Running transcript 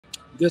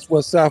This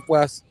what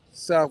Southwest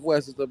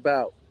is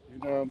about. You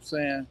know what I'm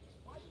saying?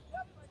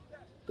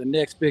 The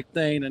next big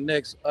thing, the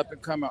next up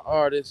and coming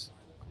artist.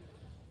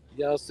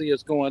 Y'all see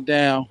us going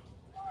down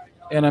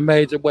in a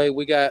major way.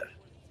 We got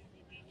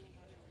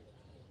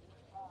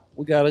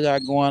a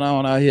lot going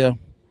on out here.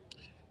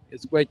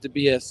 It's great to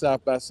be at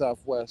South by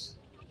Southwest.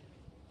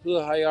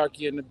 Hood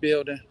hierarchy in the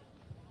building.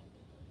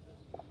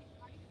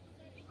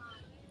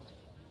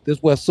 This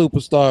is where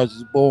superstars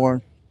is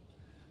born.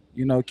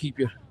 You know, keep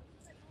you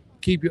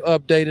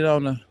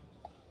updated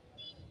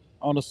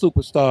on the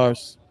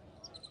superstars.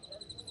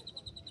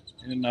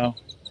 You know,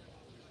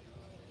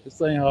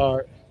 this ain't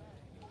hard.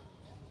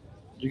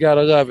 You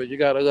gotta love it. You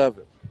gotta love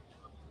it.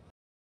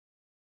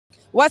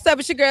 What's up?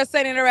 It's your girl,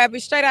 Sunni the Rapper,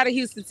 straight out of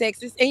Houston,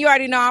 Texas. And you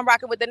already know I'm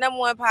rocking with the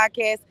 #1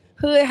 podcast,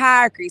 Hood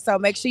Hierarchy. So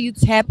make sure you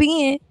tap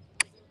in.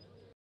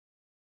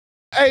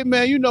 Hey,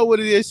 man, you know what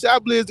it is.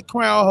 Shop Blizz the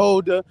crown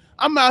holder.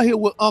 I'm out here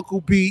with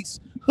Uncle Beats,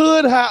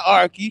 Hood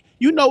Hierarchy.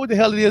 You know what the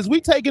hell it is.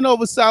 We taking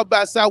over South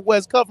by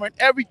Southwest, covering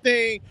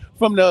everything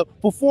from the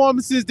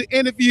performances, the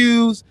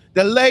interviews,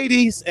 the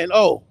ladies, and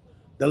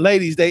the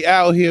ladies, they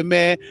out here,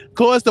 man. Of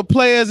course, the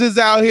players is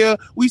out here.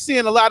 We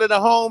seeing a lot of the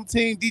home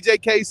team, DJ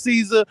K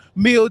Caesar,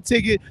 Meal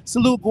Ticket.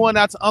 Salute going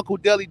out to Uncle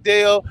Deli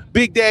Dale,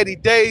 Big Daddy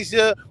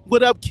Deja.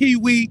 What up,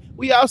 Kiwi?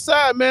 We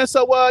outside, man.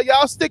 So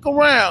y'all stick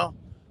around,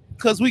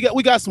 because we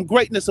got some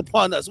greatness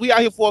upon us. We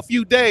out here for a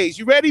few days.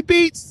 You ready,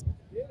 Beats?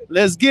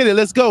 Let's get it.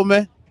 Let's go,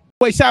 man.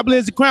 Wait, Shop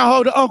Blizz the crown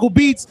holder, Uncle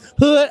Beats,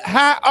 Hood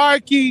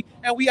Hierarchy,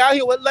 and we out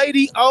here with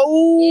Lady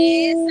O.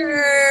 Yes,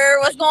 sir.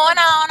 What's going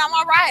on? I'm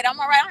all right. I'm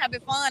having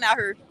fun out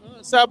here.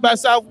 South by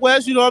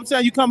Southwest, you know what I'm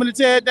saying? You coming to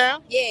tear it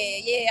down?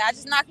 Yeah. I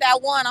just knocked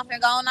out one. I'm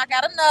finna go knock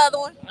out another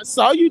one. I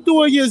saw you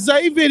doing your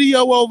Zay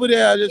video over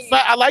there.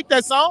 I like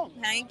that song.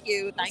 Thank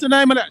you. What's the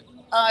name of that?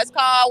 It's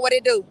called What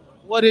It Do.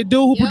 What It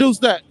Do? Who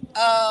produced that?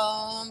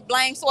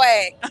 Blame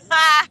Swag.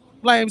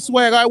 Blame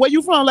Swag. All right, where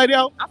you from, Lady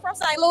O? I'm from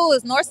St.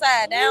 Louis, north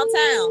side,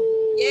 downtown.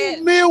 Yeah.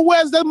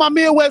 Midwest, that's my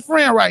Midwest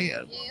friend right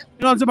here. Yeah. You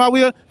know what I'm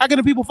talking about? How can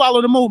the people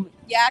follow the movement?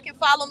 Yeah, I can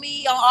follow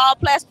me on all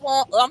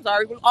platforms.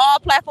 All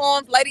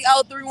platforms, Lady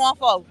O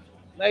 314.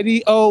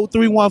 Lady O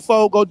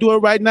 314. Go do it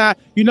right now.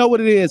 You know what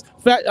it is.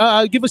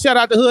 Give a shout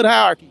out to Hood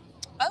Hierarchy.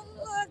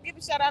 Give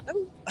a shout out to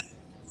who?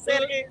 Say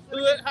it again.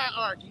 Hood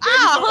Hierarchy.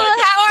 Hood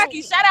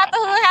Hierarchy. Shout out to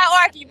Hood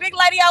Hierarchy. Big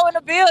Lady O in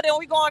the building.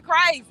 We going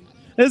crazy.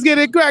 Let's get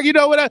it crack. You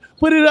know what?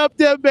 Put it up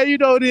there, man. You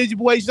know what it is. Your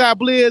boy Shop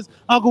Blizz,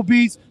 Uncle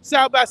Beats,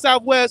 South by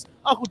Southwest,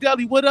 Uncle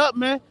Deli. What up,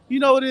 man? You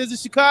know what it is in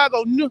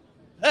Chicago.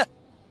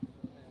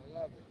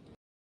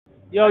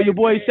 Yo, your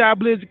boy Shop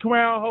Blizz, the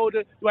crown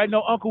holder. Right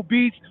now, Uncle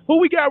Beats. Who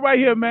we got right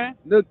here, man?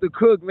 Nook Da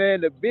Crook,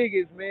 man. The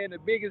biggest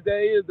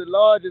that is, the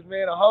largest,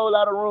 man. A whole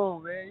lot of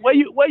room, man. Where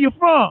you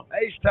from?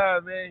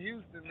 H-Time, man.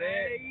 Houston, man.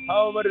 Hey.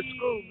 Home of the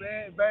screw,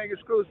 man. Banging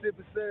screw,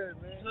 sipping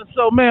serve, man.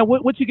 So, man,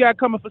 what you got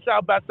coming for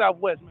South by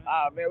Southwest, man?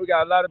 Man, we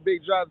got a lot of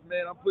big drops,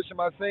 man. I'm pushing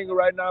my single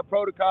right now,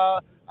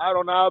 Protocol, out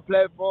on all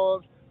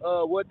platforms.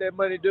 What That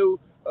Money Do.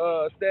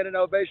 Standing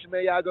ovation,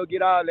 man. Y'all go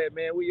get all that,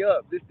 man. We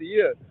up. This the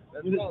year.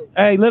 Let's go.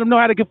 Hey, let them know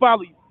how they can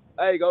follow you.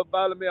 Hey, go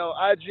follow me on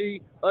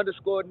IG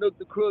 _Nook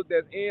Da Crook.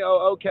 That's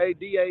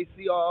NOOKDACROOK.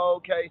 You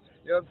know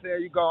what I'm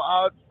saying? You go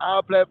on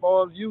all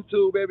platforms,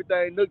 YouTube,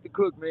 everything. Nook Da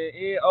Crook, man.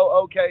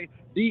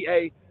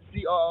 NOOKDACROOK,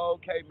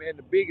 man.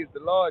 The biggest,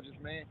 the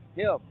largest, man.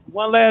 Him.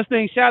 One last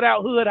thing. Shout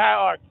out Hood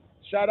Hierarchy.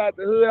 Shout out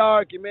to Hood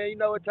Hierarchy, man. You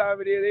know what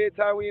time it is. Every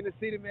time we in the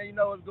city, man, you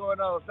know what's going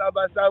on. South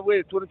by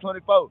Southwest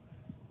 2024.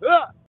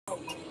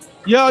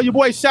 Yo, your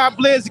boy Shop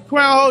Blizz, the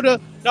crown holder,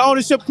 the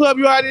ownership club.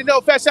 You already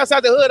know. Fat shouts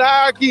out to Hood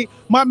Hierarchy.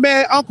 My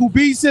man Uncle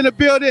Beats in the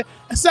building.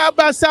 South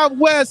by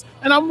Southwest,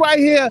 and I'm right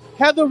here.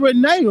 Heather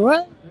Renee,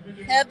 right?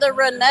 Heather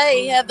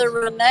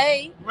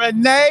Renee.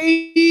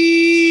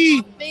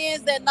 Renee.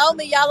 Fans that know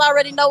me, y'all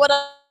already know what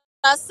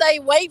I say.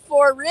 Wait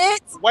for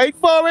it. Wait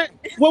for it.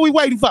 What we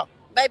waiting for?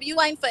 Baby,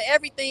 you ain't for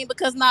everything,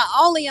 because not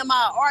only am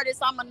I an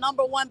artist, I'm a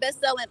 #1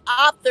 best-selling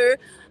author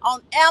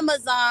on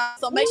Amazon.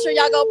 So make sure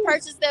y'all go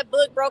purchase that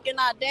book, Broken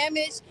Not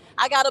Damaged.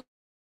 I got a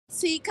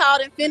tea called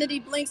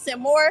Infinity Blinks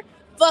and More.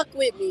 Fuck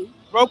with me.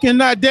 Broken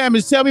Not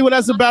Damaged. Tell me what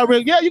that's about.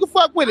 Yeah, you can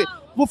fuck with it.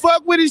 We'll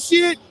fuck with it,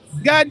 shit.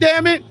 God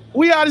damn it.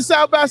 We out of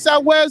South by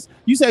Southwest.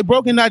 You say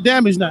Broken Not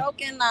Damaged now.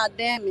 Broken Not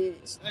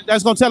Damaged.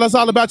 That's going to tell us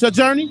all about your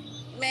journey?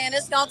 Man,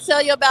 it's going to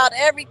tell you about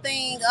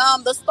everything.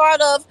 The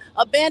start of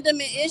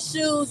abandonment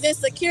issues,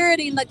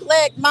 insecurity,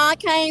 neglect. Mine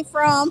came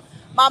from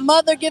my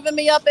mother giving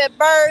me up at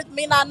birth,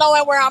 me not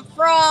knowing where I'm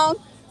from.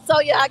 So,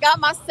 yeah, I got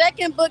my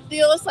second book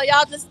deal, so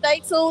y'all just stay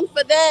tuned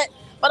for that.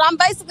 But I'm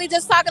basically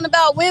just talking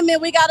about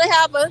women. We got to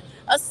have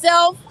a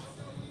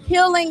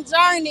self-healing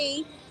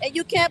journey, and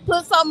you can't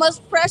put so much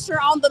pressure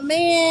on the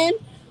men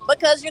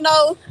because, you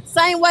know,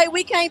 same way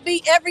we can't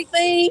be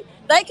everything,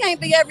 they can't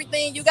be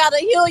everything. You got to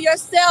heal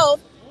yourself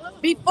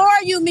before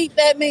you meet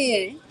that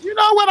man. You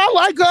know what? I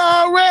like her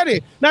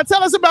already. Now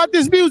tell us about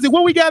this music.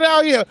 What we got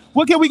out here?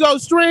 What can we go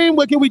stream?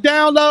 What can we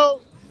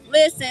download?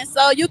 Listen,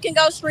 so you can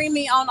go stream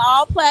me on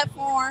all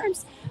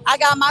platforms. I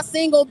got my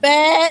single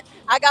Bad.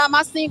 I got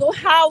my single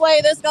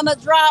Highway that's gonna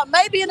drop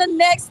maybe in the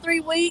next 3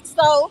 weeks.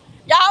 So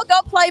y'all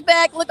go play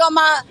back, look on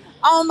my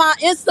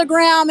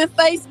Instagram and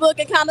Facebook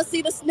and kind of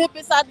see the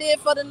snippets I did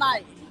for the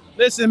night.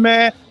 Listen,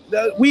 man,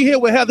 we here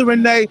with Heather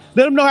Renee.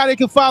 Let them know how they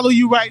can follow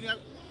you right now.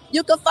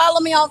 You can follow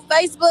me on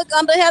Facebook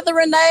under Heather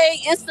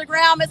Renee.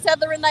 Instagram is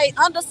Heather Renee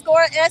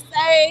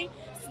 _SA.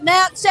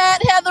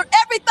 Snapchat Heather.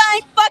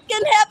 Everything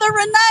fucking Heather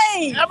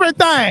Renee.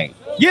 Everything.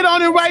 Get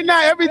on it right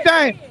now.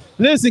 Everything.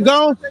 Listen,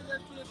 go.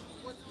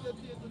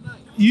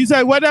 You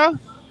say what now?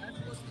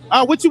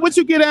 What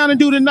you get down and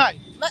do tonight?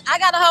 Look, I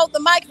gotta hold the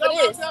mic for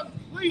this.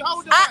 Please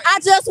hold the mic. I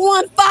just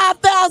won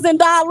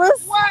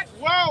 $5,000. What?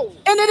 Whoa.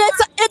 And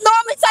it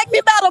normally take me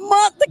about a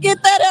month to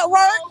get that at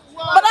work.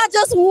 But I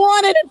just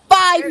won it in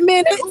 5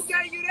 minutes. Who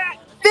gave you that?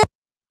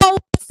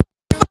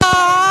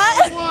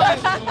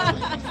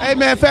 Hey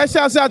man, fat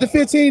shouts out to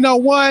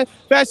 1501.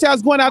 Fat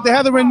shouts going out to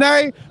Heather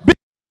Renee.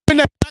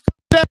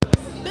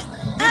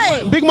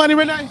 Hey, Big money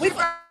Renee. we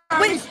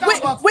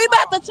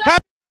about to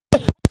check.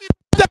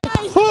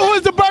 Who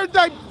is the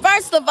birthday?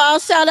 First of all,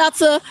 shout out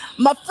to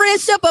my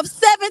friendship of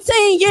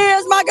 17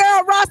 years, my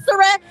girl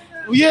Rosterat.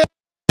 Yeah.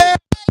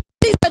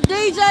 She's a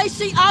DJ.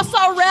 She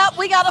also rap.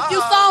 We got a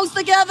few songs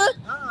together.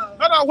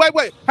 Hold on,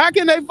 wait. How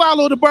can they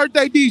follow the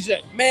birthday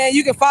DJ? Man,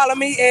 you can follow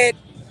me at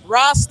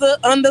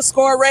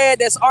Rasta_Rad.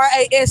 That's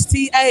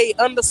RASTA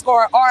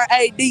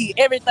 _RAD.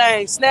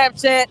 Everything.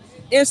 Snapchat,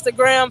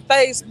 Instagram,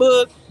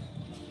 Facebook.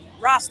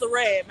 Rasta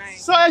Rad, man.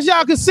 So as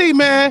y'all can see,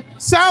 man,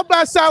 South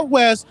by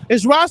Southwest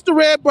is Roster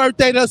Red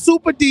birthday, the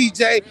super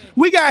DJ.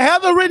 We got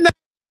Heather Renee,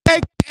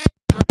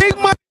 Big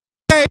Money.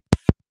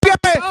 Shout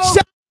out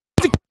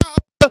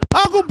to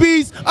Uncle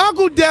Beats,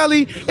 Uncle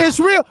Deli. It's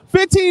real.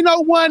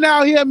 1501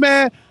 out here,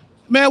 man.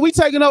 Man, we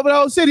taking over the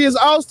whole city. It's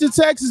Austin,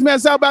 Texas, man.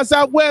 South by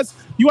Southwest.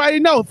 You already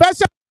know.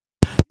 Fast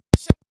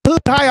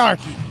Hood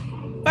Hierarchy.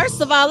 First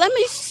of all, let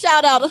me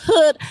shout out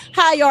Hood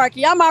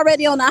Hierarchy. I'm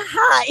already on a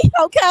high,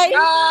 okay?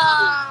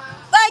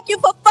 Thank you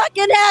for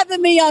fucking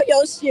having me on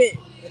your shit.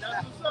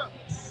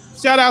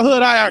 Shout out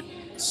Hood Hierarchy.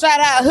 Shout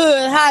out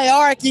Hood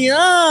Hierarchy.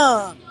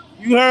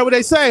 You heard what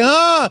they say,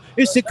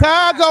 It's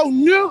Chicago,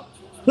 new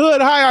Hood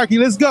Hierarchy.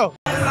 Let's go.